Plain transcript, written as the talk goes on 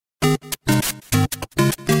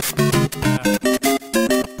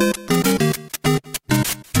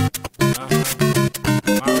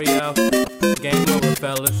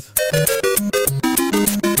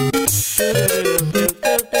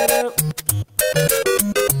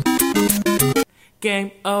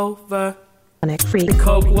Game over. Freak.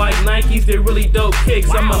 Coke white Nikes, they're really dope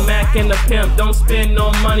kicks. I'm a Mac and a pimp. Don't spend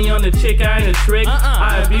no money on the chick, I ain't a trick.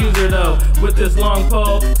 I abuse her though, with this long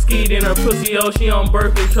pole. Skied in her pussy, oh, she on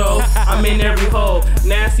birth control. I'm in every hole,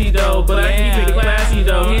 nasty though, but I keep it classy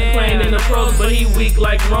though. He playing in the pros, but he weak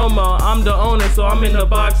like Roma. I'm the owner, so I'm in the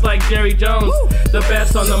box like Jerry Jones. The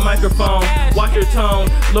best on the microphone, watch your tone,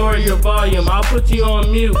 lower your volume. I'll put you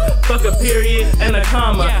on mute, fuck a period and a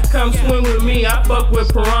comma. Come swing with me, I fuck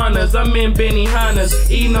with piranhas. I'm in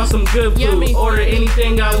Benihana's, eating on some good food. Order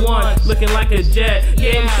anything I want, looking like a jet.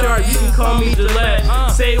 Game sharp, you can call me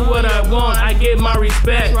Gillette. Say what I want, I get my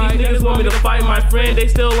respect. These niggas want me to fight my friend, they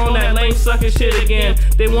still on that lame sucker shit again.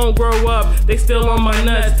 They won't grow up, they still on my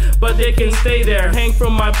nuts, but they can stay there, hang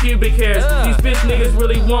from my pubic hairs. These bitch niggas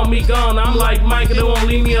really want me gone. I'm like Mike, they won't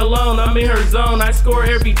leave me alone. I'm in her zone, I score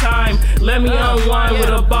every time. Let me unwind with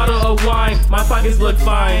a bottle of wine. My pockets look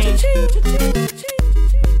fine.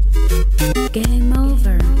 Game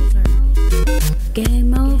over.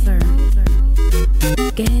 Game over.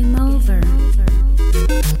 Game over.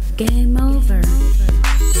 Game over.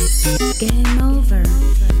 Game over.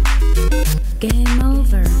 Game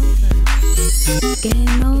over.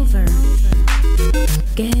 Game over.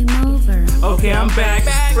 Game over. Okay, I'm back,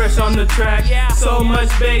 fresh on the track. So much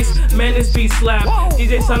bass, man, this beat slap.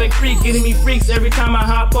 DJ Sonic Freak getting me freaks every time I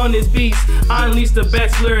hop on his beats. I unleash the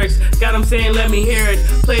best lyrics, got them saying let me hear it.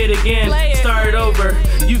 Play it again, start it over.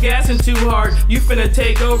 You gassing too hard, you finna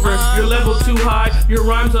take over. Your level too high, your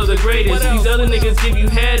rhymes are the greatest. These other niggas give you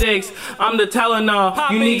headaches. I'm the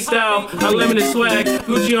Tylenol, unique style, unlimited swag.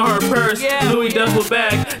 Gucci on her purse, Louis duffel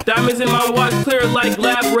bag. Diamonds in my watch, clear like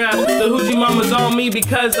lab rap. The hoochie mama's on me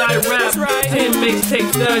because I rap. 10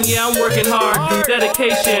 mixtapes done, yeah, I'm working hard.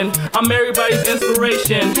 Dedication, I'm everybody's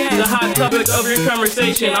inspiration. The hot topic of your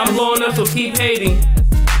conversation. I'm blowing up, so keep hating.